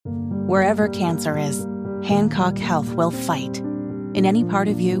Wherever cancer is, Hancock Health will fight. In any part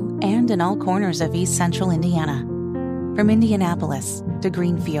of you and in all corners of East Central Indiana. From Indianapolis to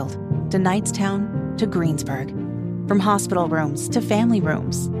Greenfield to Knightstown to Greensburg. From hospital rooms to family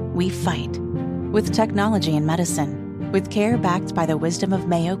rooms, we fight. With technology and medicine, with care backed by the wisdom of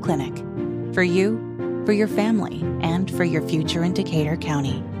Mayo Clinic. For you, for your family, and for your future in Decatur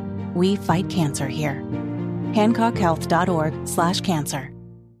County. We fight cancer here. HancockHealth.org/cancer.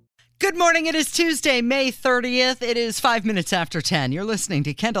 Good morning. It is Tuesday, May 30th. It is 5 minutes after 10. You're listening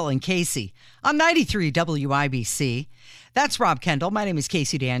to Kendall and Casey on 93 WIBC. That's Rob Kendall. My name is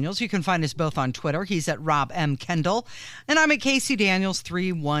Casey Daniels. You can find us both on Twitter. He's at Rob M. Kendall, and I'm at Casey Daniels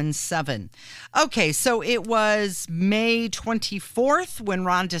 317. Okay, so it was May 24th when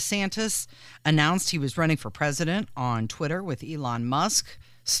Ron DeSantis announced he was running for president on Twitter with Elon Musk.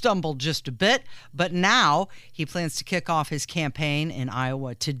 Stumbled just a bit, but now he plans to kick off his campaign in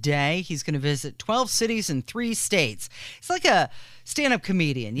Iowa today. He's going to visit 12 cities in 3 states. It's like a stand-up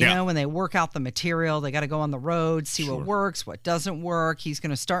comedian, you know, when they work out the material, they got to go on the road, see what works, what doesn't work. He's going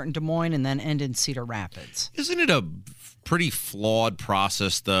to start in Des Moines and then end in Cedar Rapids. Isn't it a pretty flawed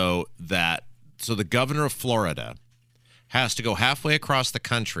process, though, so the governor of Florida has to go halfway across the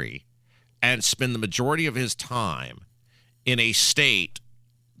country and spend the majority of his time in a state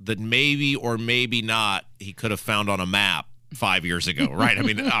that maybe or maybe not he could have found on a map 5 years ago, right? I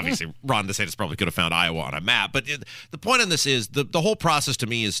mean, obviously, Ron DeSantis probably could have found Iowa on a map. But the point in this is the whole process to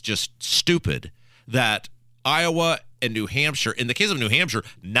me is just stupid that Iowa and New Hampshire, in the case of New Hampshire,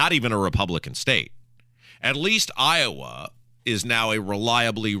 not even a Republican state. At least Iowa is now a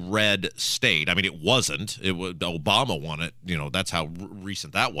reliably red state. I mean, it wasn't. Obama won it. You know, that's how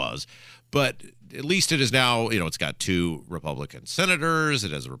recent that was. But at least it is now, you know, it's got 2 Republican senators.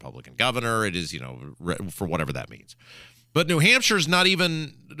 It has a Republican governor. It is, you know, for whatever that means. But New Hampshire is not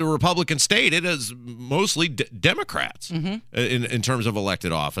even a Republican state. It is mostly Democrats in terms of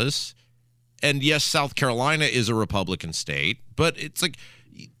elected office. And yes, South Carolina is a Republican state. But it's like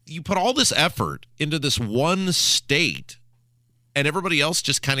you put all this effort into this one state and everybody else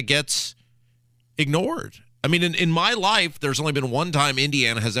just kind of gets ignored. I mean, in my life, there's only been one time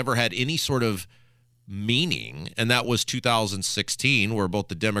Indiana has ever had any sort of meaning, and that was 2016, where both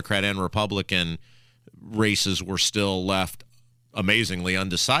the Democrat and Republican races were still left amazingly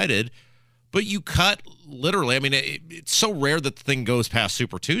undecided. But you cut literally, I mean, it's so rare that the thing goes past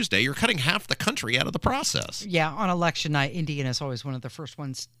Super Tuesday. You're cutting half the country out of the process. Yeah, on election night, Indiana is always one of the first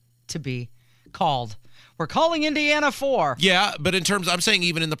ones to be called. We're calling Indiana 4. Yeah, but in terms, I'm saying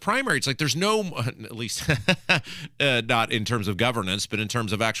even in the primary, it's like there's no, at least not in terms of governance, but in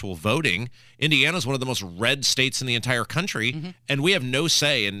terms of actual voting, Indiana is one of the most red states in the entire country, and we have no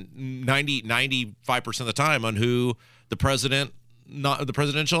say in 95% of the time on who the presidential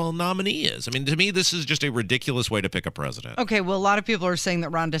nominee is. I mean, to me, this is just a ridiculous way to pick a president. Okay, well, a lot of people are saying that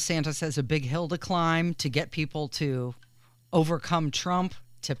Ron DeSantis has a big hill to climb to get people to overcome Trump,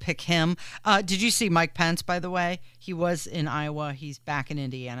 to pick him. Did you see Mike Pence, by the way? He was in Iowa. He's back in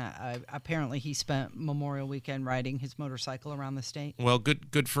Indiana. Apparently, he spent Memorial Weekend riding his motorcycle around the state. Well,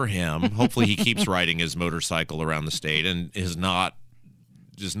 good for him. Hopefully, he keeps riding his motorcycle around the state and does not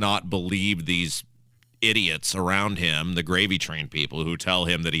believe these idiots around him, the gravy train people who tell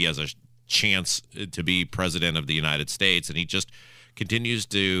him that he has a chance to be president of the United States, and he just continues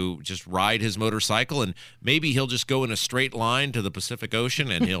to just ride his motorcycle, and maybe he'll just go in a straight line to the Pacific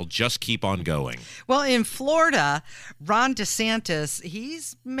Ocean and he'll just keep on going. Well, in Florida, Ron DeSantis,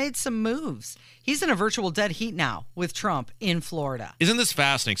 he's made some moves. He's in a virtual dead heat now with Trump in Florida. Isn't this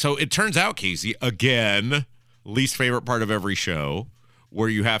fascinating? So it turns out, Casey, again, least favorite part of every show, where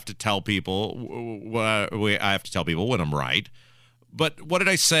you have to tell people, I have to tell people when I'm right. But what did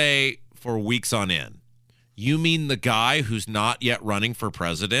I say for weeks on end? You mean the guy who's not yet running for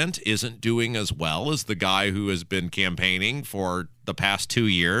president isn't doing as well as the guy who has been campaigning for the past 2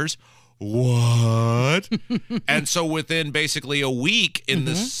 years? What? And so within basically a week in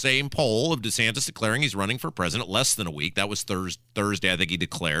this same poll of DeSantis declaring he's running for president, less than a week, that was Thursday, I think he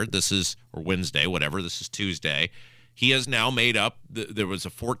declared. This is, or Wednesday, whatever, this is Tuesday. He has now made up, there was a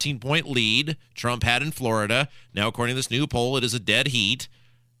 14-point lead Trump had in Florida. Now, according to this new poll, it is a dead heat.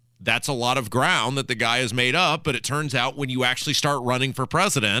 That's a lot of ground that the guy has made up, but it turns out when you actually start running for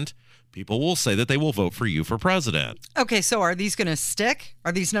president, people will say that they will vote for you for president. Okay, so are these going to stick?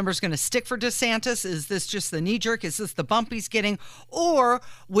 Are these numbers going to stick for DeSantis? Is this just the knee-jerk? Is this the bump he's getting? Or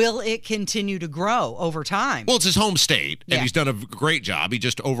will it continue to grow over time? Well, it's his home state, and he's done a great job. He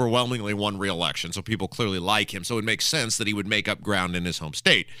just overwhelmingly won re-election, so people clearly like him. So it makes sense that he would make up ground in his home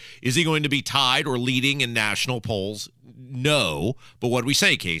state. Is he going to be tied or leading in national polls? No. But what do we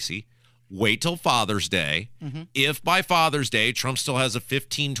say, Casey? wait till Father's Day. If by Father's Day Trump still has a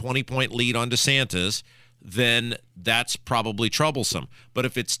 15, 20-point lead on DeSantis, then that's probably troublesome. But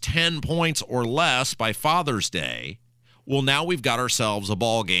if it's 10 points or less by Father's Day, well, now we've got ourselves a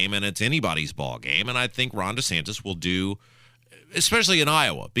ball game, and it's anybody's ball game. And I think Ron DeSantis will do, especially in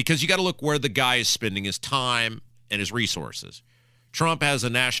Iowa, because you got to look where the guy is spending his time and his resources. Trump has a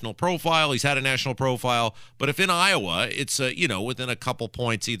national profile. He's had a national profile. But if in Iowa it's, within a couple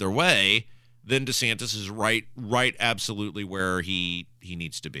points either way, then DeSantis is right absolutely where he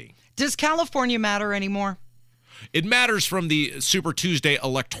needs to be. Does California matter anymore? It matters from the Super Tuesday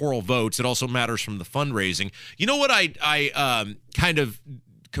electoral votes. It also matters from the fundraising. You know what I kind of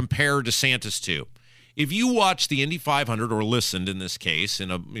compare DeSantis to? If you watch the Indy 500 or listened in this case in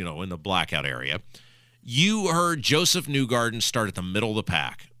the blackout area, you heard Joseph Newgarden start at the middle of the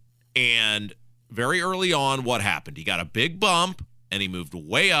pack. And very early on, what happened? He got a big bump, and he moved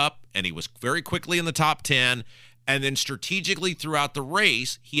way up, and he was very quickly in the top 10. And then strategically throughout the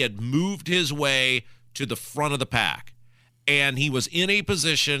race, he had moved his way to the front of the pack. And he was in a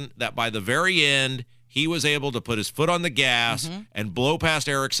position that by the very end, he was able to put his foot on the gas and blow past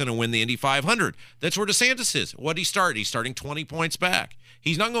Erickson and win the Indy 500. That's where DeSantis is. What did he start? He's starting 20 points back.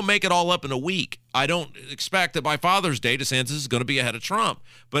 He's not going to make it all up in a week. I don't expect that by Father's Day, DeSantis is going to be ahead of Trump.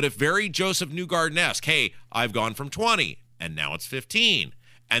 But if very Joseph Newgarden-esque, hey, I've gone from 20, and now it's 15.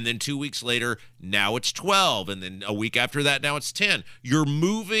 And then 2 weeks later, now it's 12. And then a week after that, now it's 10. You're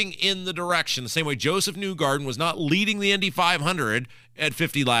moving in the direction. The same way Joseph Newgarden was not leading the Indy 500 at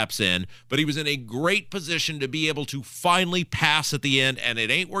 50 laps in, but he was in a great position to be able to finally pass at the end. And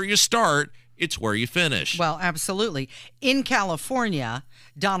it ain't where you start, it's where you finish. Well, absolutely. In California,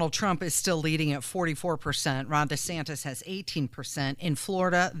 Donald Trump is still leading at 44%. Ron DeSantis has 18%. In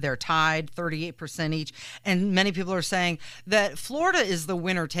Florida, they're tied, 38% each. And many people are saying that Florida is the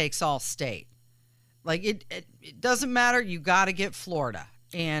winner-takes-all state. Like, it doesn't matter. You got to get Florida.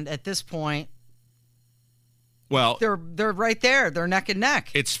 And at this point, well, they're right there. They're neck and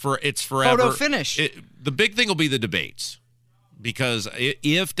neck. It's forever. Photo finish. The big thing will be the debates. Because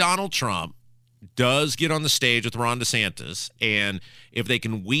if Donald Trump does get on the stage with Ron DeSantis, and if they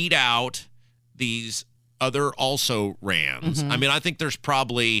can weed out these other also-rans, I mean, I think there's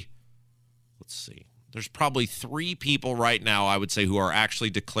probably, there's probably 3 people right now, I would say, who are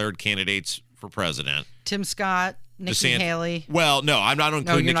actually declared candidates for president. Tim Scott, Nikki Haley. Well, no, I don't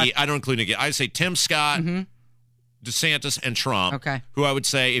include Nikki. I don't include Nikki. I say Tim Scott, DeSantis, and Trump, who I would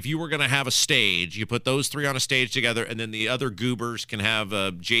say if you were going to have a stage, you put those 3 on a stage together, and then the other goobers can have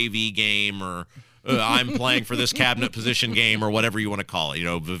a JV game or I'm playing for this cabinet position game or whatever you want to call it.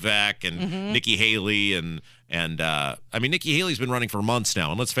 Vivek and Nikki Haley and I mean, Nikki Haley's been running for months now,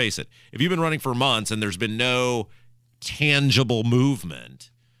 and let's face it, if you've been running for months and there's been no tangible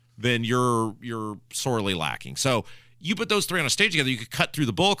movement, then you're sorely lacking. So you put those 3 on a stage together, you could cut through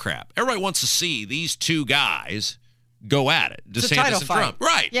the bull crap. Everybody wants to see these 2 guys go at it. DeSantis and Trump.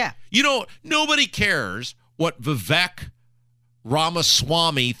 Right. Yeah. Nobody cares what Vivek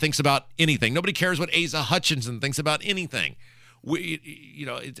Ramaswamy thinks about anything. Nobody cares what Asa Hutchinson thinks about anything.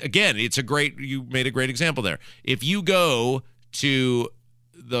 Again, you made a great example there. If you go to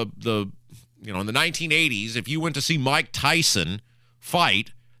the in the 1980s, if you went to see Mike Tyson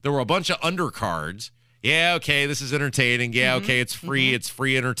fight, there were a bunch of undercards. Yeah, okay, this is entertaining. Yeah, okay, it's free. It's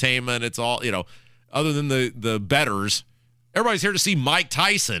free entertainment. It's all, other than the bettors, everybody's here to see Mike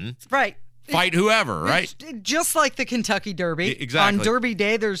Tyson fight whoever, right? Just like the Kentucky Derby. Exactly. On Derby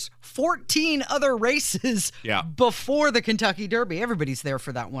Day, there's 14 other races before the Kentucky Derby. Everybody's there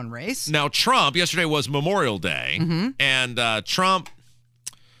for that one race. Now, Trump, yesterday was Memorial Day, and Trump,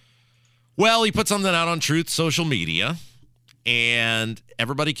 well, he put something out on Truth social media, and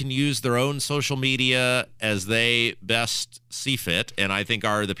everybody can use their own social media as they best see fit. And I think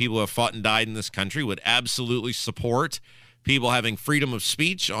the people who have fought and died in this country would absolutely support people having freedom of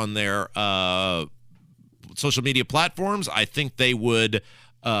speech on their social media platforms. I think they would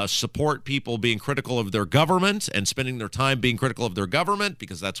support people being critical of their government and spending their time being critical of their government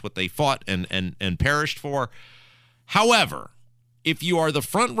because that's what they fought and perished for. However, if you are the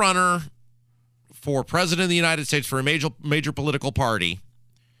front runner for president of the United States for a major political party,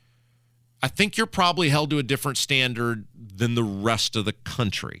 I think you're probably held to a different standard than the rest of the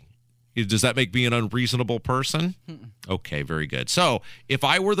country. Does that make me an unreasonable person? Okay, very good. So if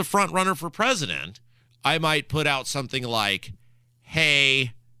I were the front runner for president, I might put out something like,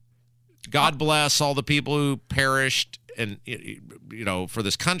 hey, God bless all the people who perished and for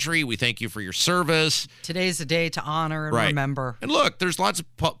this country. We thank you for your service. Today's a day to honor and remember. And look, there's lots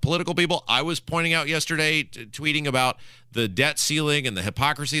of political people. I was pointing out yesterday, tweeting about the debt ceiling and the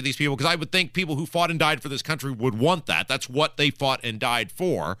hypocrisy of these people, because I would think people who fought and died for this country would want that. That's what they fought and died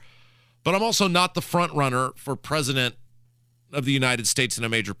for. But I'm also not the front runner for president of the United States in a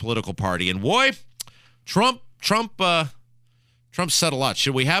major political party. And boy, Trump said a lot.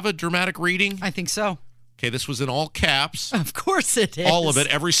 Should we have a dramatic reading? I think so. Okay, this was in all caps. Of course it is. All of it,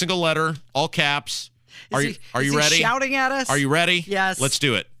 every single letter, all caps. Are you ready? Shouting at us? Are you ready? Yes. Let's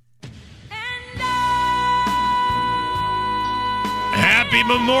do it. Happy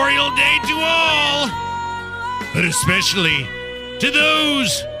Memorial Day to all, but especially to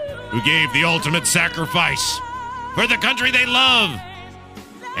those who gave the ultimate sacrifice for the country they love,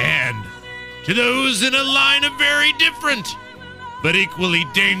 and to those in a line of very different but equally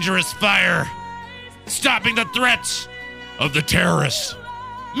dangerous fire, stopping the threats of the terrorists,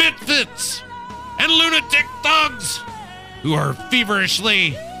 misfits, and lunatic thugs who are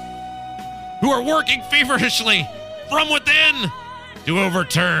working feverishly from within to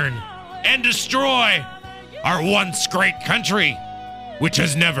overturn and destroy our once great country, which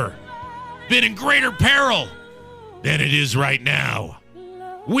has never been in greater peril than it is right now.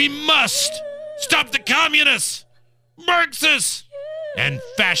 We must stop the communists, Marxists, and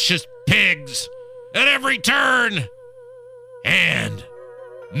fascist pigs at every turn, and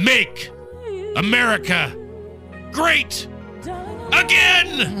make America great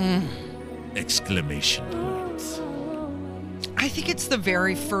again! Exclamation points. I think it's the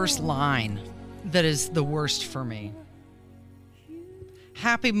very first line that is the worst for me.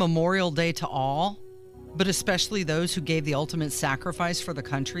 Happy Memorial Day to all, but especially those who gave the ultimate sacrifice for the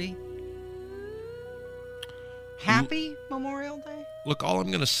country. Happy Memorial Day? Look, all I'm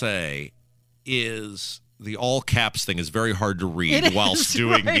going to say is the all caps thing is very hard to read whilst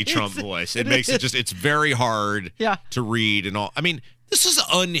doing the Trump voice. It makes it's very hard to read and all. I mean, this is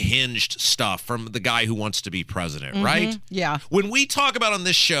unhinged stuff from the guy who wants to be president, right? Yeah. When we talk about on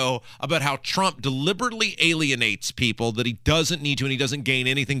this show about how Trump deliberately alienates people that he doesn't need to and he doesn't gain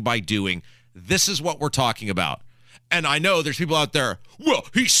anything by doing, this is what we're talking about. And I know there's people out there, well,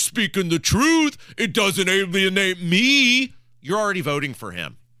 he's speaking the truth. It doesn't alienate me. You're already voting for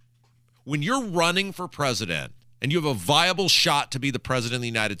him. When you're running for president and you have a viable shot to be the president of the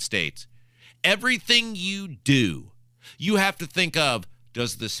United States, everything you do, you have to think of,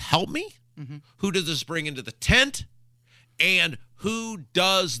 does this help me? Who does this bring into the tent? And who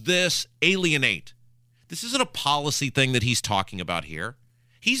does this alienate? This isn't a policy thing that he's talking about here.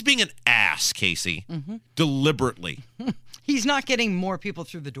 He's being an ass, Casey, deliberately. He's not getting more people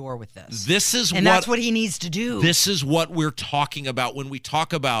through the door with this. That's what he needs to do. This is what we're talking about when we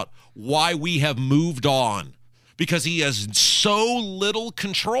talk about why we have moved on, because he has so little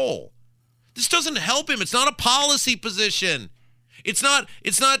control. This doesn't help him. It's not a policy position. It's not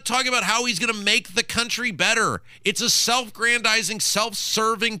talking about how he's going to make the country better. It's a self-grandizing,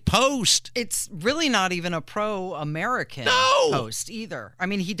 self-serving post. It's really not even a pro-American post either. I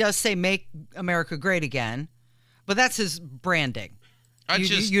mean, he does say make America great again, but that's his branding.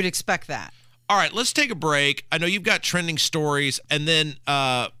 You'd expect that. All right, let's take a break. I know you've got trending stories, and then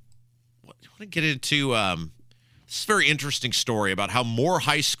I want to get into this very interesting story about how more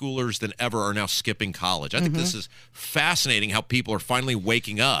high schoolers than ever are now skipping college. I think this is fascinating how people are finally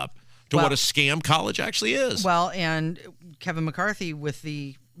waking up to what a scam college actually is. Well, and Kevin McCarthy with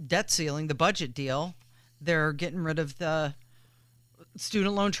the debt ceiling, the budget deal, they're getting rid of the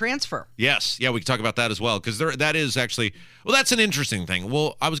student loan transfer. Yes. Yeah, we can talk about that as well, because that is actually, well, that's an interesting thing.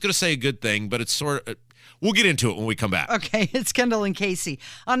 Well, I was going to say a good thing, but it's sort of, we'll get into it when we come back. Okay, it's Kendall and Casey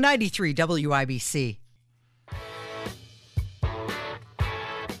on 93 WIBC.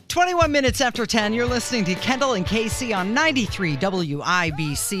 21 minutes after 10, you're listening to Kendall and Casey on 93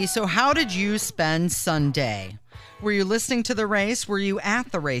 WIBC. So how did you spend Sunday? Were you listening to the race? Were you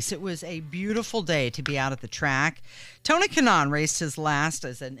at the race? It was a beautiful day to be out at the track. Tony Kanaan raced his last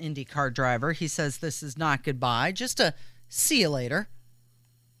as an IndyCar driver. He says this is not goodbye, just a see you later.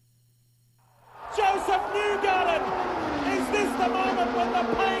 Joseph Newgarden, is this the moment when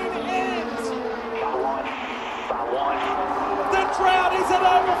the pain ends? The drought isn't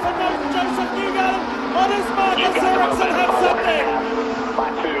over for Joseph Newgarden. On his Marcus Ericsson have something.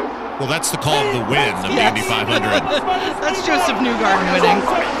 Well, that's the call of the win of the Indy 500. That's Joseph Newgarden winning.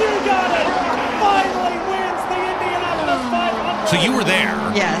 Joseph Newgarden finally wins the Indianapolis 500. So you were there.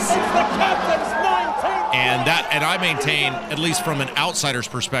 Yes. It's the captain's 19th And I maintain, at least from an outsider's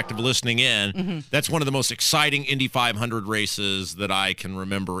perspective listening in, that's one of the most exciting Indy 500 races that I can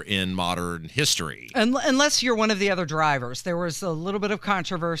remember in modern history. Unless you're one of the other drivers. There was a little bit of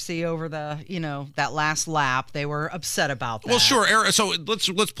controversy over that last lap. They were upset about that. Well, sure. Eric, so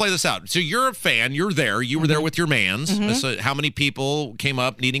let's play this out. So you're a fan. You're there. You were there with your mans. So how many people came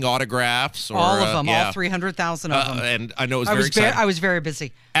up needing autographs? All of them. All 300,000 of them. And I know it was very exciting. I was very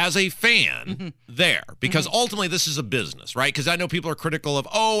busy. As a fan there, because ultimately this is a business, right? Because I know people are critical of,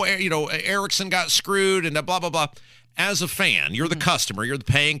 Ericsson got screwed and blah, blah, blah. As a fan, you're the customer, you're the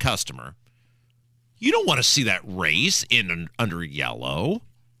paying customer. You don't want to see that race under yellow.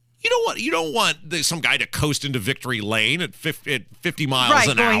 You don't want some guy to coast into victory lane at 50 miles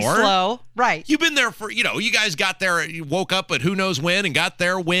an hour. Right, going slow. Right. You've been there for, you guys got there, you woke up at who knows when and got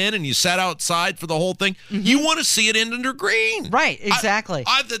there when, and you sat outside for the whole thing. You want to see it end under green. Right, exactly.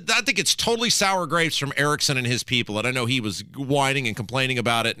 I think it's totally sour grapes from Ericsson and his people, and I know he was whining and complaining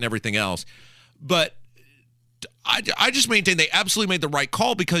about it and everything else. But I just maintain they absolutely made the right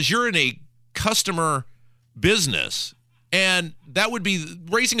call because you're in a customer business. And that would be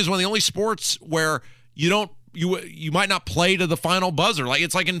racing is one of the only sports where you might not play to the final buzzer. Like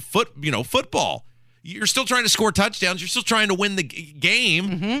it's like in football. You're still trying to score touchdowns. You're still trying to win the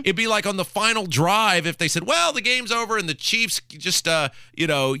game. It'd be like on the final drive if they said, "Well, the game's over and the Chiefs just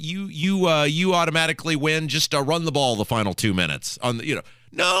you automatically win. Just run the ball the final 2 minutes."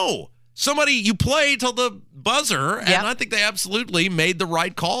 No. Somebody, you play till the buzzer, and I think they absolutely made the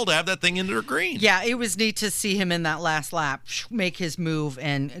right call to have that thing into green. Yeah, it was neat to see him in that last lap make his move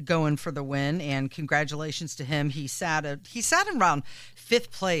and go in for the win, and congratulations to him. He sat in around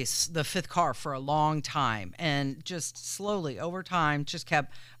fifth place, the fifth car, for a long time, and just slowly, over time, just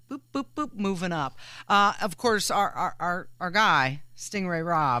kept boop, boop, boop, moving up. Of course, our guy, Stingray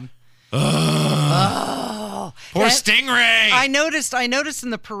Rob, poor Stingray. I noticed in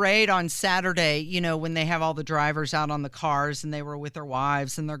the parade on Saturday, when they have all the drivers out on the cars and they were with their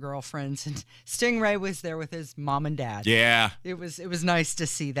wives and their girlfriends, and Stingray was there with his mom and dad. Yeah. It was nice to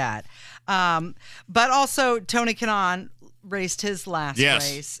see that. But also Tony Kanaan raced his last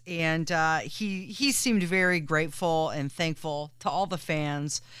race, and he seemed very grateful and thankful to all the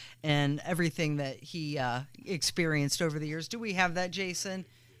fans and everything that he experienced over the years. Do we have that, Jason?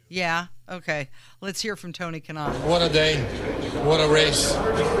 Yeah? Okay. Let's hear from Tony Kanaan. What a day. What a race.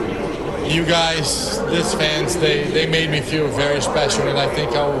 You guys, these fans, they made me feel very special, and I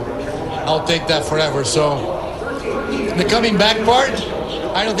think I'll take that forever. So the coming back part,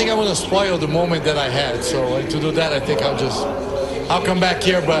 I don't think I want to spoil the moment that I had. So to do that, I think I'll come back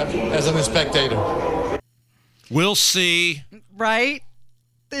here, but as a spectator. We'll see. Right?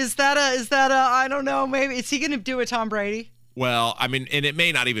 Is that a I don't know, maybe, is he going to do a Tom Brady? Well, I mean, and it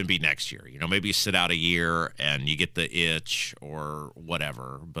may not even be next year. Maybe you sit out a year and you get the itch or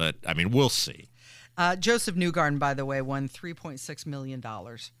whatever. But, I mean, we'll see. Joseph Newgarden, by the way, won $3.6 million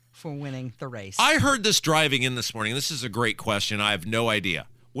for winning the race. I heard this driving in this morning. This is a great question. I have no idea.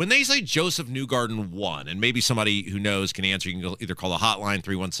 When they say Joseph Newgarden won, and maybe somebody who knows can answer, you can either call the hotline,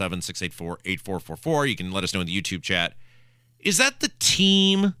 317-684-8444. You can let us know in the YouTube chat. Is that the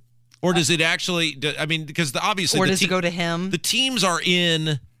team? Or does it actually, because obviously. Or does it go to him? The teams are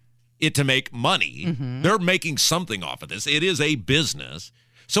in it to make money. They're making something off of this. It is a business.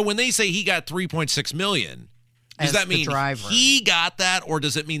 So when they say he got $3.6 million, does that mean he got that? Or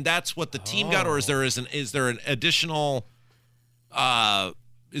does it mean that's what the team got? Or is there an additional,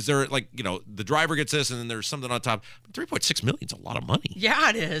 is there the driver gets this and then there's something on top? $3.6 million is a lot of money. Yeah,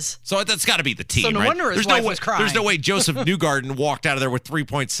 it is. So that's got to be the team, so no right? wonder his wife was crying. There's no way Joseph Newgarden walked out of there with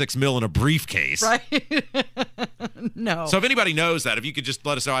 $3.6 million in a briefcase. Right. No. So if anybody knows that, if you could just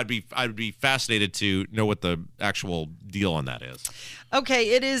let us know, I'd be fascinated to know what the actual deal on that is. Okay,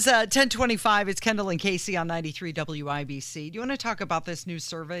 it is 10:25. It's Kendall and Casey on 93 WIBC. Do you want to talk about this new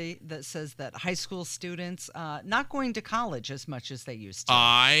survey that says that high school students not going to college as much as they used to?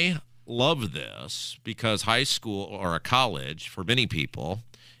 I love this because high school or a college, for many people,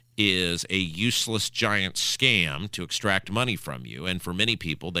 is a useless giant scam to extract money from you. And for many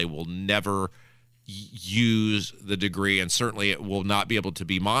people, they will never use the degree, and certainly it will not be able to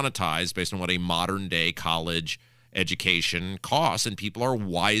be monetized based on what a modern day college education costs. And people are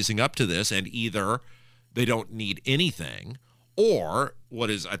wising up to this, and either they don't need anything, or what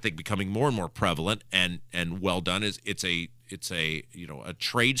is, I think, becoming more and more prevalent and well done is it's a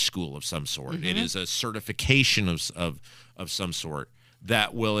trade school of some sort. It is a certification of some sort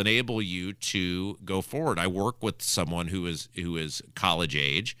that will enable you to go forward. I work with someone who is college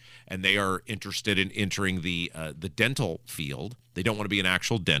age, and they are interested in entering the dental field. They don't want to be an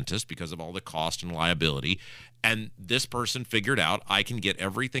actual dentist because of all the cost and liability. And this person figured out I can get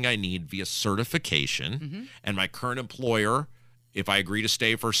everything I need via certification, and my current employer, if I agree to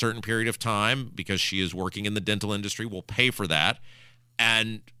stay for a certain period of time because she is working in the dental industry, will pay for that.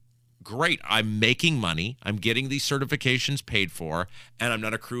 And great, I'm making money, I'm getting these certifications paid for, and I'm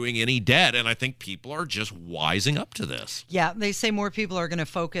not accruing any debt. And I think people are just wising up to this. Yeah, they say more people are going to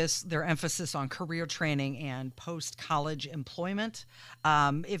focus their emphasis on career training and post-college employment.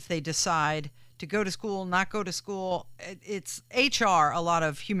 If they decide to go to school, not go to school, it's HR. A lot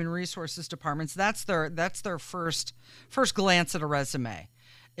of human resources departments, that's their first glance at a resume.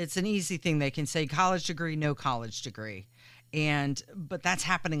 It's an easy thing. They can say college degree, no college degree, but that's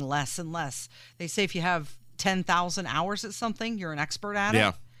happening less and less. They say if you have 10,000 hours at something, you're an expert at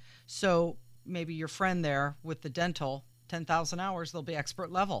it. So maybe your friend there with the dental, 10,000 hours, they'll be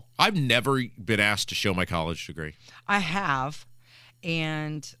expert level. I've never been asked to show my college degree. I have,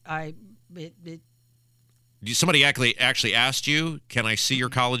 and Somebody actually asked you, can I see your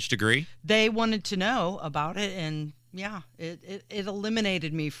college degree? They wanted to know about it, and yeah, it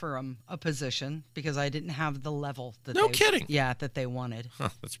eliminated me from a position because I didn't have the level that that they wanted. Huh,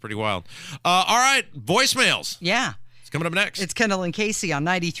 that's pretty wild. All right, voicemails. Yeah. It's coming up next. It's Kendall and Casey on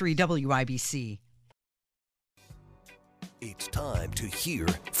 93 WIBC. It's time to hear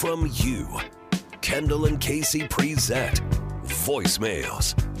from you. Kendall and Casey present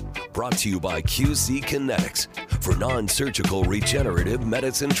Voicemails. Brought to you by QC Kinetics for non-surgical regenerative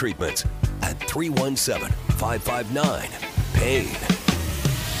medicine treatments at 317-559-PAIN.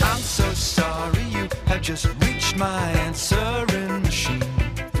 I'm so sorry you have just reached my answering machine.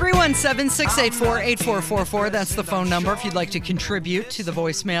 317-684-8444. That's the phone number if you'd like to contribute to the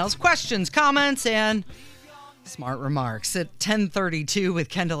voicemails. Questions, comments, and smart remarks at 10:32 with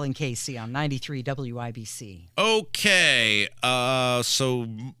Kendall and Casey on 93 WIBC. Okay, so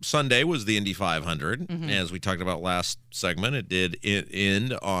Sunday was the Indy 500. As we talked about last segment, it did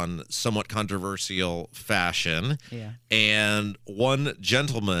end on somewhat controversial fashion. Yeah. And one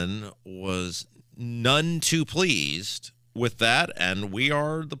gentleman was none too pleased with that, and we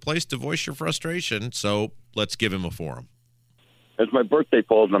are the place to voice your frustration, so let's give him a forum. As my birthday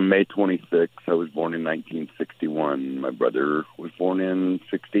falls on May 26th, I was born in 1961. My brother was born in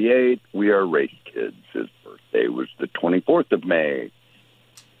 68. We are race kids. His birthday was the 24th of May.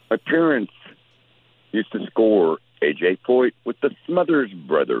 My parents used to score A.J. Foyt with the Smothers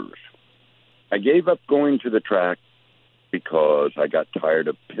Brothers. I gave up going to the track because I got tired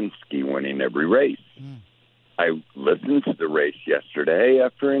of Penske winning every race. I listened to the race yesterday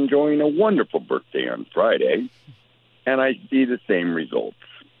after enjoying a wonderful birthday on Friday, and I see the same results.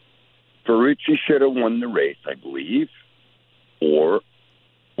 Ferrucci should have won the race, I believe, or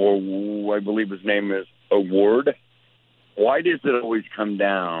I believe his name is Award. Why does it always come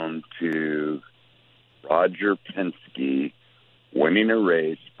down to Roger Penske winning a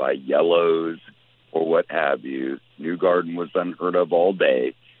race by yellows or what have you? Newgarden was unheard of all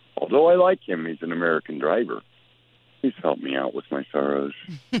day. Although I like him, he's an American driver. Please help me out with my sorrows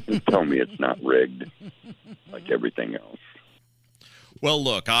and tell me it's not rigged like everything else. Well,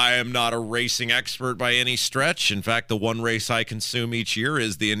 look, I am not a racing expert by any stretch. In fact, the one race I consume each year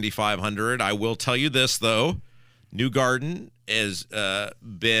is the Indy 500. I will tell you this, though. Newgarden has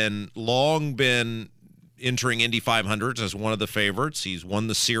long been entering Indy 500s as one of the favorites. He's won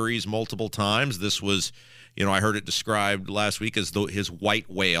the series multiple times. This was, I heard it described last week as his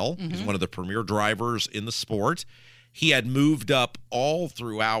white whale. He's one of the premier drivers in the sport. He had moved up all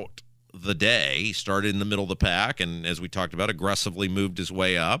throughout the day. He started in the middle of the pack and, as we talked about, aggressively moved his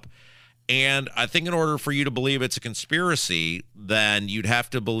way up. And I think in order for you to believe it's a conspiracy, then you'd have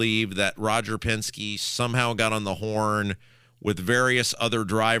to believe that Roger Penske somehow got on the horn with various other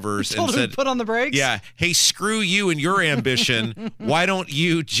drivers and said, put on the brakes? Yeah, hey, screw you and your ambition. Why don't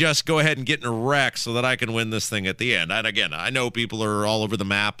you just go ahead and get in a wreck so that I can win this thing at the end? And again, I know people are all over the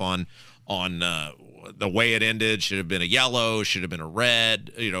map on the way it ended. Should have been a yellow, should have been a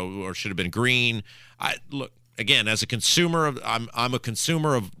red, or should have been green. Look, again, as a consumer, I'm a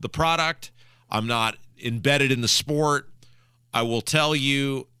consumer of the product. I'm not embedded in the sport. I will tell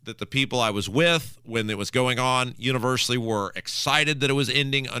you that the people I was with when it was going on universally were excited that it was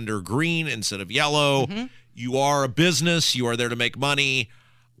ending under green instead of yellow. You are a business. You are there to make money.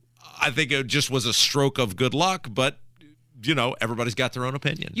 I think it just was a stroke of good luck, but everybody's got their own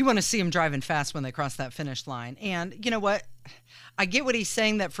opinion. You want to see them driving fast when they cross that finish line. And you know what? I get what he's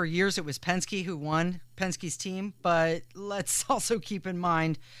saying, that for years it was Penske who won, Penske's team. But let's also keep in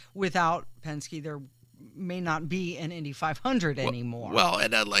mind, without Penske, there may not be an Indy 500 anymore. Well,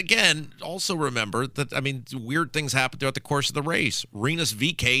 and again, also remember that, weird things happen throughout the course of the race. Rinus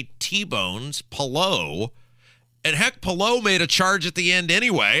VeeKay T-bones Palou. And heck, Palou made a charge at the end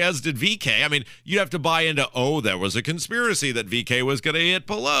anyway, as did VeeKay. You'd have to buy into, there was a conspiracy that VeeKay was going to hit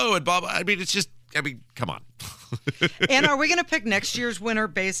Palou and blah, blah. It's just, come on. And are we going to pick next year's winner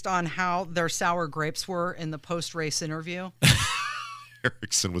based on how their sour grapes were in the post-race interview?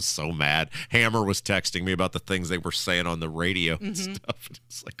 Erickson was so mad. Hammer was texting me about the things they were saying on the radio and stuff. And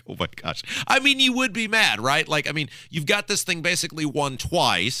it's like, oh my gosh. You would be mad, right? You've got this thing basically won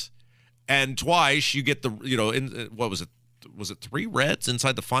twice. And twice you get what was it? Was it 3 reds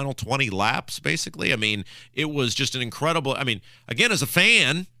inside the final 20 laps, basically? It was just an incredible, again, as a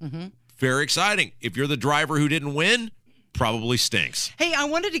fan, very exciting. If you're the driver who didn't win, probably stinks. Hey, I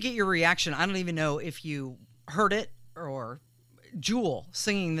wanted to get your reaction. I don't even know if you heard it, or Jewel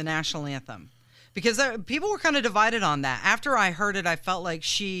singing the national anthem. Because people were kind of divided on that. After I heard it, I felt like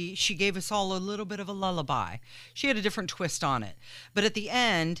she gave us all a little bit of a lullaby. She had a different twist on it. But at the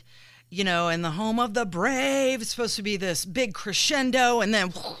end, in the home of the brave, it's supposed to be this big crescendo and then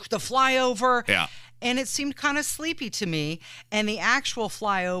the flyover. Yeah. And it seemed kind of sleepy to me. And the actual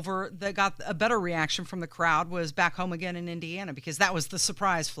flyover that got a better reaction from the crowd was Back Home Again in Indiana, because that was the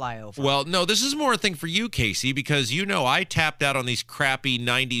surprise flyover. Well, no, this is more a thing for you, Casey, because I tapped out on these crappy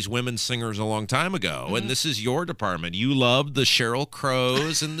 90s women singers a long time ago, and this is your department. You loved the Sheryl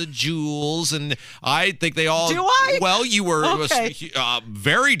Crows and the Jewels, and I think they all... Do I? Well, you were okay.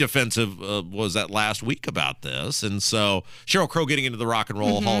 very defensive, was that last week about this, and so Sheryl Crow getting into the Rock and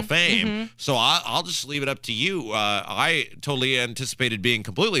Roll Hall of Fame, so I'll just leave it up to you. I totally anticipated being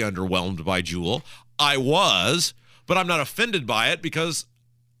completely underwhelmed by Jewel. I was, but I'm not offended by it because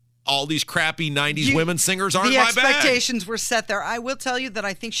all these crappy 90s women singers aren't my bag. The expectations were set there. I will tell you that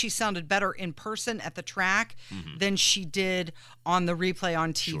I think she sounded better in person at the track than she did on the replay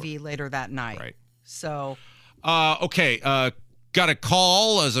on TV later that night. Right. So. Okay. Got a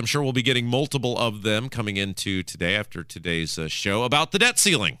call, as I'm sure we'll be getting multiple of them coming into today after today's show, about the debt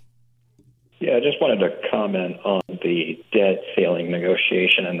ceiling. Yeah, I just wanted to comment on the debt ceiling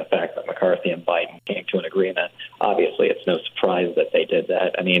negotiation and the fact that McCarthy and Biden came to an agreement. Obviously, it's no surprise that they did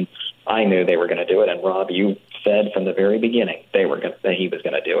that. I knew they were going to do it, and Rob, you said from the very beginning that he was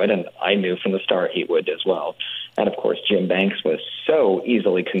going to do it, and I knew from the start he would as well. And, of course, Jim Banks was so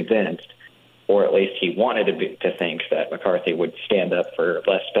easily convinced, or at least he wanted to think, that McCarthy would stand up for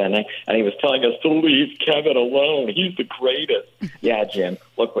less spending. And he was telling us to leave Kevin alone. He's the greatest. Yeah, Jim,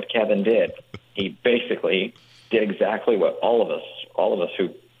 look what Kevin did. He basically did exactly what all of us who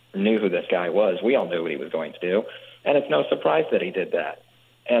knew who this guy was, we all knew what he was going to do. And it's no surprise that he did that.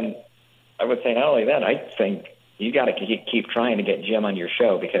 And I would say not only that, I think you got to keep trying to get Jim on your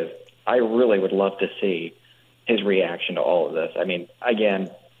show, because I really would love to see his reaction to all of this. Again,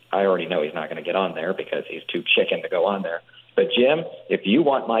 I already know he's not going to get on there because he's too chicken to go on there. But, Jim, if you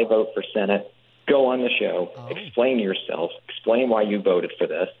want my vote for Senate, go on the show, explain yourself, explain why you voted for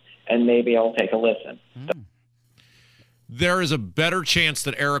this, and maybe I'll take a listen. There is a better chance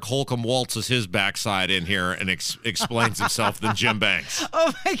that Eric Holcomb waltzes his backside in here and explains himself than Jim Banks.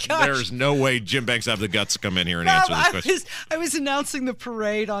 Oh, my gosh. There's no way Jim Banks have the guts to come in here and answer this question. I was announcing the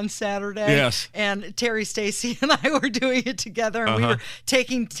parade on Saturday. Yes. And Terry Stacy and I were doing it together, and we were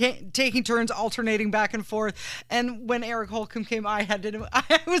taking turns alternating back and forth. And when Eric Holcomb came, I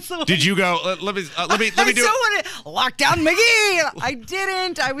was the one. Did you go, let me do it? Lock down McGee. I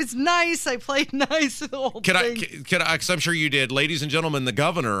didn't. I was nice. I played nice the whole thing. Can I, I'm sure you did. Ladies and gentlemen, the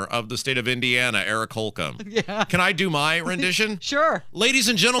governor of the state of Indiana, Eric Holcomb. Yeah. Can I do my rendition? Sure. Ladies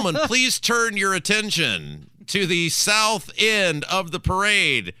and gentlemen, please turn your attention to the south end of the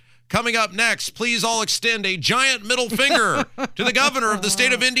parade. Coming up next, please all extend a giant middle finger to the governor of the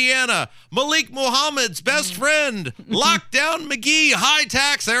state of Indiana, Malik Muhammad's best friend, Lockdown McGee, high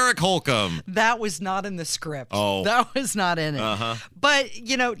tax Eric Holcomb. That was not in the script. Oh. That was not in it. But,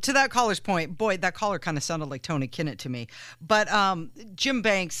 to that caller's point, boy, that caller kind of sounded like Tony Kinnett to me. But Jim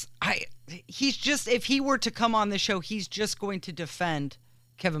Banks, he's just, if he were to come on the show, he's just going to defend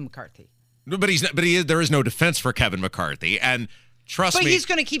Kevin McCarthy. But there is no defense for Kevin McCarthy. And trust me. But he's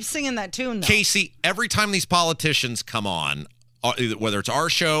going to keep singing that tune, though. Casey, every time these politicians come on, whether it's our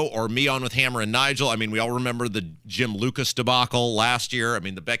show or me on with Hammer and Nigel, we all remember the Jim Lucas debacle last year.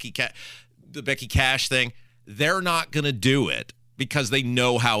 The Becky Cash thing. They're not going to do it because they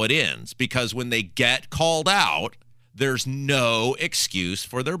know how it ends. Because when they get called out, there's no excuse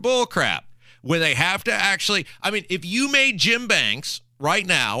for their bull crap. When they have to actually, I mean, if you made Jim Banks right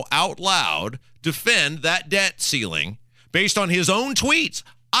now out loud defend that debt ceiling based on his own tweets,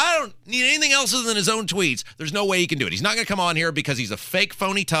 I don't need anything else other than his own tweets. There's no way he can do it. He's not going to come on here because he's a fake,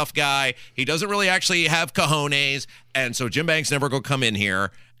 phony, tough guy. He doesn't really actually have cojones. And so Jim Banks never going to come in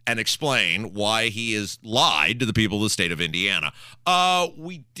here and explain why he has lied to the people of the state of Indiana.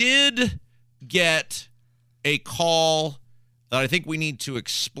 We did get a call that I think we need to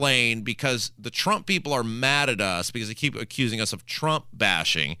explain because the Trump people are mad at us because they keep accusing us of Trump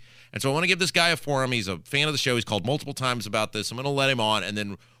bashing. And so I want to give this guy a forum. He's a fan of the show. He's called multiple times about this. I'm going to let him on, and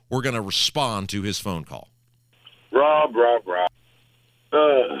then we're going to respond to his phone call. Rob. I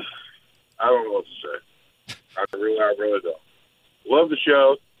don't know what to say. I really don't. Love the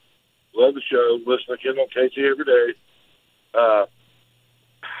show. Listen to Kendall and Casey every day.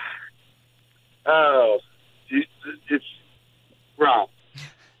 It's Rob.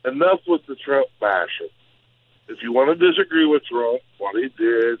 Enough with the Trump bashing. If you want to disagree with Trump, what he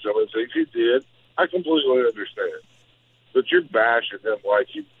did, some of the things he did, I completely understand. But you're bashing him like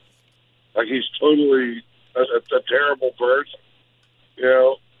he's totally a terrible person. You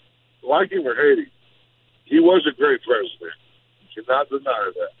know, like him or hate him, he was a great president. You cannot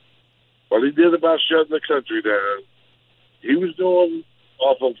deny that. What he did about shutting the country down, he was doing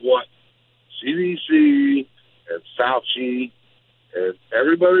off of what CDC and Fauci and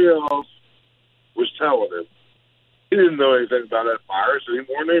everybody else was telling him. He didn't know anything about that virus any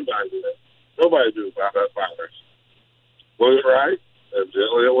more than anybody did. Nobody knew about that virus. Was it right?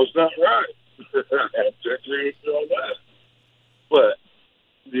 Until it was not right. But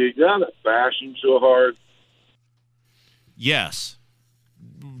you gotta bash him so hard. Yes.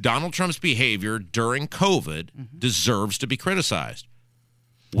 Donald Trump's behavior during COVID deserves to be criticized.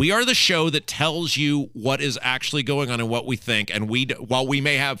 We are the show that tells you what is actually going on and what we think. And while we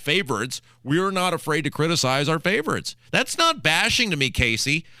may have favorites, we're not afraid to criticize our favorites. That's not bashing to me,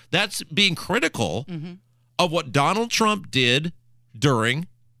 Casey. That's being critical of what Donald Trump did during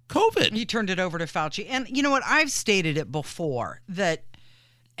COVID. He turned it over to Fauci. And you know what? I've stated it before that,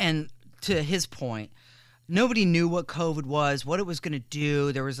 and to his point, nobody knew what COVID was, what it was going to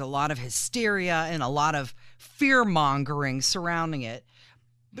do. There was a lot of hysteria and a lot of fear-mongering surrounding it.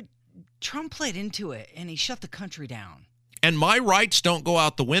 Trump played into it, and he shut the country down. And my rights don't go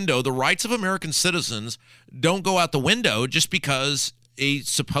out the window. The rights of American citizens don't go out the window just because a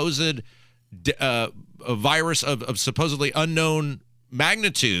supposed a virus of supposedly unknown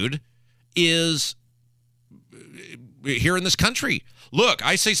magnitude is here in this country. Look,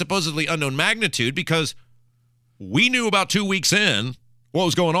 I say supposedly unknown magnitude because we knew about 2 weeks in what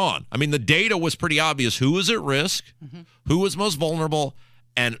was going on. I mean, the data was pretty obvious. Who was at risk, who was most vulnerable,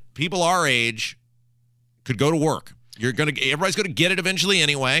 and people our age could go to work. Everybody's going to get it eventually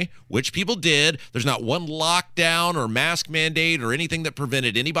anyway, which people did. There's not one lockdown or mask mandate or anything that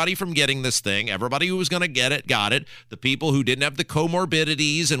prevented anybody from getting this thing. Everybody who was going to get it got it. The people who didn't have the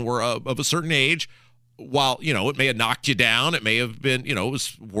comorbidities and were of a certain age, while, it may have knocked you down, it may have been, it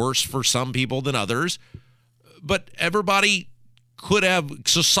was worse for some people than others, but society could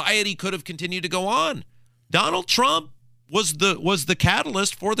have continued to go on. Donald Trump was the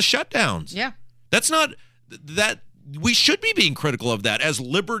catalyst for the shutdowns. Yeah. We should be being critical of that as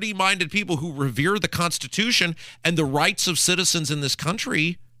liberty-minded people who revere the Constitution and the rights of citizens in this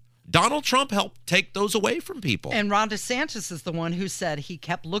country. Donald Trump helped take those away from people. And Ron DeSantis is the one who said he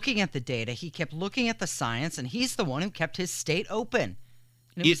kept looking at the data, he kept looking at the science, and he's the one who kept his state open.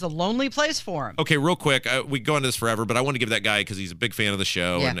 And it was a lonely place for him. Okay, real quick, we go into this forever, but I want to give that guy, because he's a big fan of the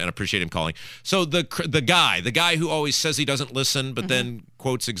show and appreciate him calling. So the guy who always says he doesn't listen, but then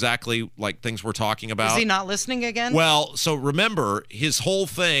quotes exactly like things we're talking about. Is he not listening again? Well, so remember, his whole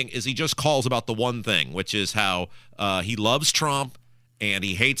thing is he just calls about the one thing, which is how he loves Trump and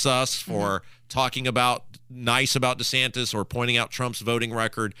he hates us for talking nice about DeSantis or pointing out Trump's voting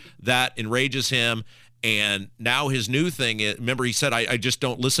record. That enrages him. And now his new thing is, remember he said, I just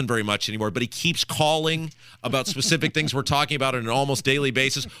don't listen very much anymore, but he keeps calling about specific things we're talking about on an almost daily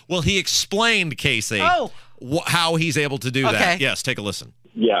basis. Well, he explained, Casey, how he's able to do that. Yes, take a listen.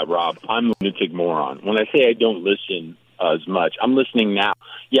 Yeah, Rob, I'm a lunatic moron. When I say I don't listen as much, I'm listening now.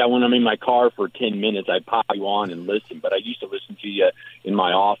 Yeah, when I'm in my car for 10 minutes, I pop you on and listen. But I used to listen to you in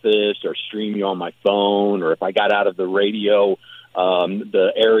my office or stream you on my phone, or if I got out of the radio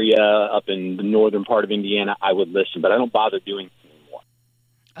the area up in the northern part of Indiana, I would listen, but I don't bother doing it anymore.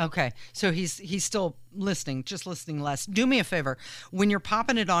 Okay, so he's still listening, just listening less. Do me a favor, when you're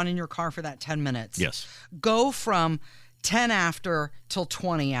popping it on in your car for that 10 minutes, yes, go from 10 after till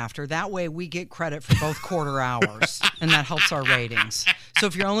 20 after. That way we get credit for both quarter hours, and that helps our ratings. So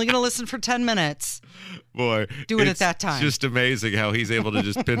if you're only going to listen for 10 minutes, boy, do it at that time. It's just amazing how he's able to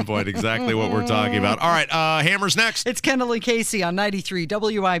just pinpoint exactly what we're talking about. All right, Hammer's next. It's Kendall and Casey on 93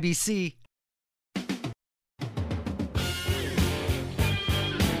 WIBC.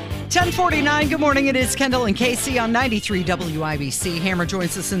 10:49. Good morning. It is Kendall and Casey on 93 WIBC. Hammer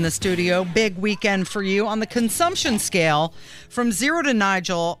joins us in the studio. Big weekend for you on the consumption scale from 0 to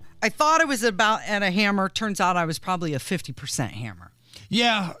Nigel. I thought I was about at a hammer. Turns out I was probably a 50% hammer.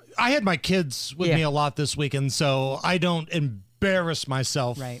 Yeah, I had my kids with me a lot this weekend, so I don't embarrass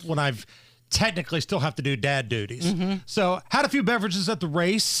myself when I've technically still have to do dad duties. So had a few beverages at the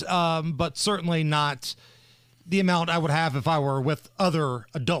race, but certainly not the amount I would have if I were with other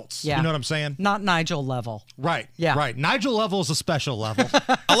adults. Yeah. You know what I'm saying? Not Nigel level. Right. Yeah. Right. Nigel level is a special level.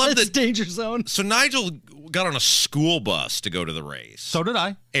 I love the danger zone. So Nigel got on a school bus to go to the race. So did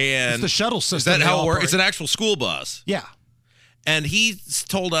I. And it's the shuttle system. Is that how it works? It's an actual school bus. Yeah. And he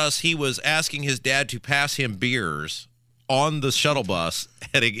told us he was asking his dad to pass him beers on the shuttle bus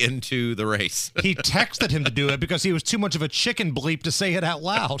heading into the race. He texted him to do it because he was too much of a chicken bleep to say it out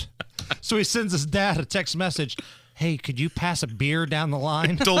loud. So he sends his dad a text message. Hey, could you pass a beer down the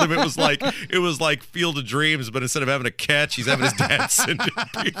line? Told him it was like Field of Dreams, but instead of having a catch, he's having his dad send him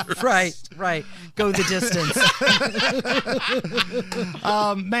beers. Right. Go the distance.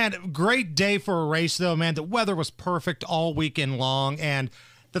 Man, great day for a race, though, man. The weather was perfect all weekend long. And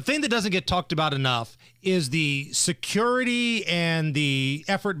the thing that doesn't get talked about enough is the security and the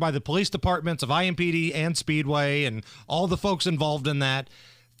effort by the police departments of IMPD and Speedway and all the folks involved in that.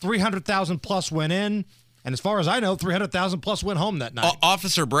 300,000 plus went in. And as far as I know, 300,000 plus went home that night.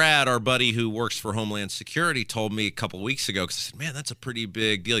 Officer Brad, our buddy who works for Homeland Security, told me a couple of weeks ago, because I said, man, that's a pretty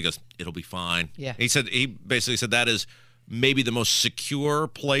big deal. He goes, it'll be fine. Yeah. He basically said that is maybe the most secure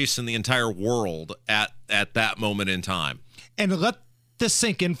place in the entire world at that moment in time. And let this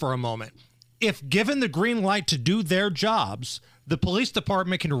sink in for a moment. If given the green light to do their jobs, the police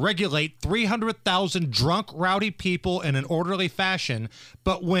department can regulate 300,000 drunk, rowdy people in an orderly fashion.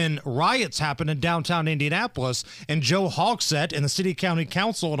 But when riots happen in downtown Indianapolis and Joe Hogsett and the city county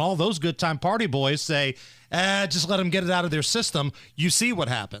council and all those good time party boys say, just let them get it out of their system, you see what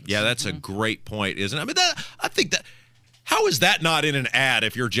happens. Yeah, that's a great point, isn't it? I mean, I think that. How is that not in an ad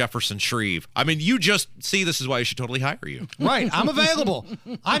if you're Jefferson Shreve? I mean, you just see this is why I should totally hire you. Right. I'm available.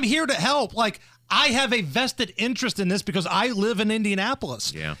 I'm here to help. Like, I have a vested interest in this because I live in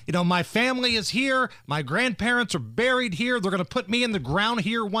Indianapolis. Yeah. You know, my family is here. My grandparents are buried here. They're going to put me in the ground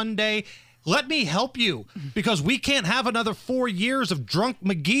here one day. Let me help you because we can't have another 4 years of drunk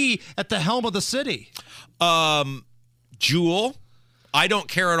McGee at the helm of the city. Jewel. I don't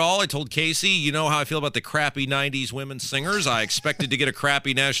care at all. I told Casey, you know how I feel about the crappy 90s women singers. I expected to get a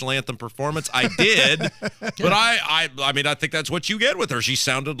crappy national anthem performance. I did. But I mean, I think that's what you get with her. She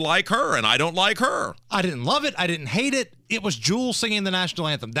sounded like her, and I don't like her. I didn't love it. I didn't hate it. It was Jewel singing the national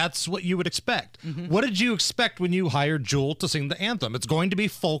anthem. That's what you would expect. What did you expect when you hired Jewel to sing the anthem? It's going to be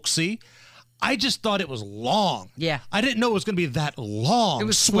folksy. I just thought it was long. Yeah. I didn't know it was going to be that long. It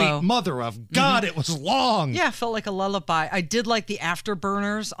was Sweet slow. mother of God, it was long. Yeah, it felt like a lullaby. I did like the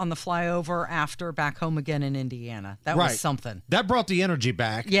afterburners on the flyover after back home again in Indiana. That was something. That brought the energy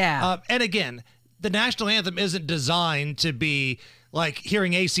back. Yeah. And again, the national anthem isn't designed to be like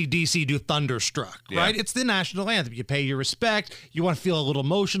hearing AC/DC do Thunderstruck, right? It's the national anthem. You pay your respect. You want to feel a little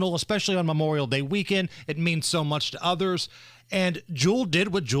emotional, especially on Memorial Day weekend. It means so much to others. And Jewel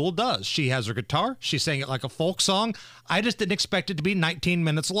did what Jewel does. She has her guitar. She sang it like a folk song. I just didn't expect it to be 19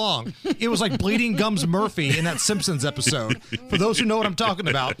 minutes long. It was like Bleeding Gums Murphy in that Simpsons episode. For those who know what I'm talking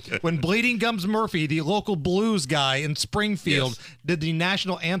about, when Bleeding Gums Murphy, the local blues guy in Springfield, did the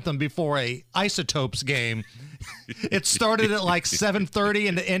national anthem before a Isotopes game. It started at like 7:30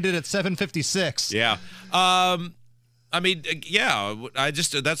 and it ended at 7:56. Yeah. I mean, yeah,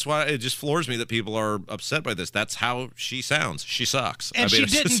 that's why it just floors me that people are upset by this. That's how she sounds. She sucks. And she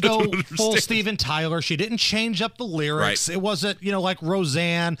didn't go full Steven Tyler. She didn't change up the lyrics. Right. It wasn't, like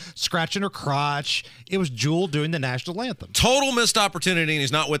Roseanne scratching her crotch. It was Jewel doing the national anthem. Total missed opportunity, and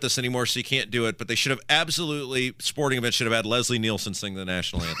he's not with us anymore, so he can't do it. But they should have sporting events should have had Leslie Nielsen sing the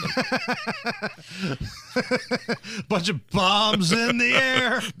national anthem. Bunch of bombs in the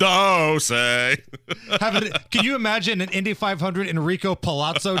air. Don't say. Can you imagine an Indy 500 Enrico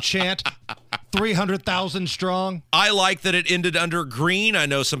Palazzo chant? 300,000 strong. I like that it ended under green. I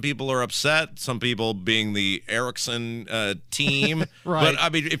know some people are upset, some people being the Ericsson team. Right. But, I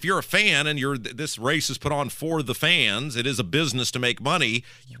mean, if you're a fan and this race is put on for the fans, it is a business to make money,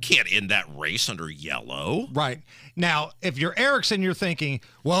 you can't end that race under yellow. Right. Now, if you're Ericsson, you're thinking,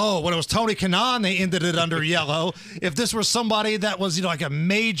 whoa, when it was Tony Kanaan, they ended it under yellow. If this was somebody that was, like a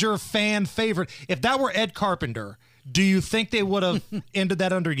major fan favorite, if that were Ed Carpenter, do you think they would have ended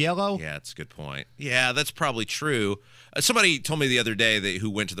that under yellow? Yeah, that's a good point. Yeah, that's probably true. Somebody told me the other day who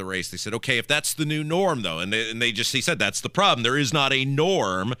went to the race, they said, okay, if that's the new norm, though, and he said that's the problem. There is not a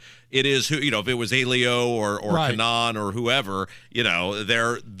norm. It is if it was Elio or right. Kanaan or whoever,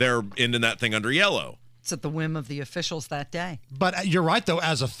 they're ending that thing under yellow. It's at the whim of the officials that day. But you're right, though.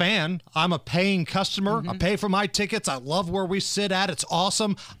 As a fan, I'm a paying customer. I pay for my tickets. I love where we sit at. It's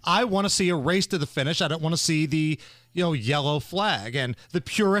awesome. I want to see a race to the finish. I don't want to see the yellow flag. And the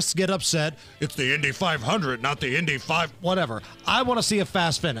purists get upset. It's the Indy 500, not the Indy 5, whatever. I want to see a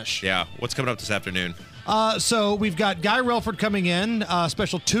fast finish. Yeah. What's coming up this afternoon? So we've got Guy Relford coming in,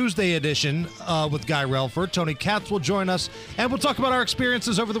 special Tuesday edition with Guy Relford. Tony Katz will join us, and we'll talk about our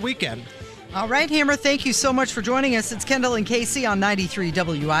experiences over the weekend. All right, Hammer, thank you so much for joining us. It's Kendall and Casey on 93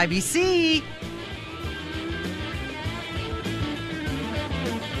 WIBC.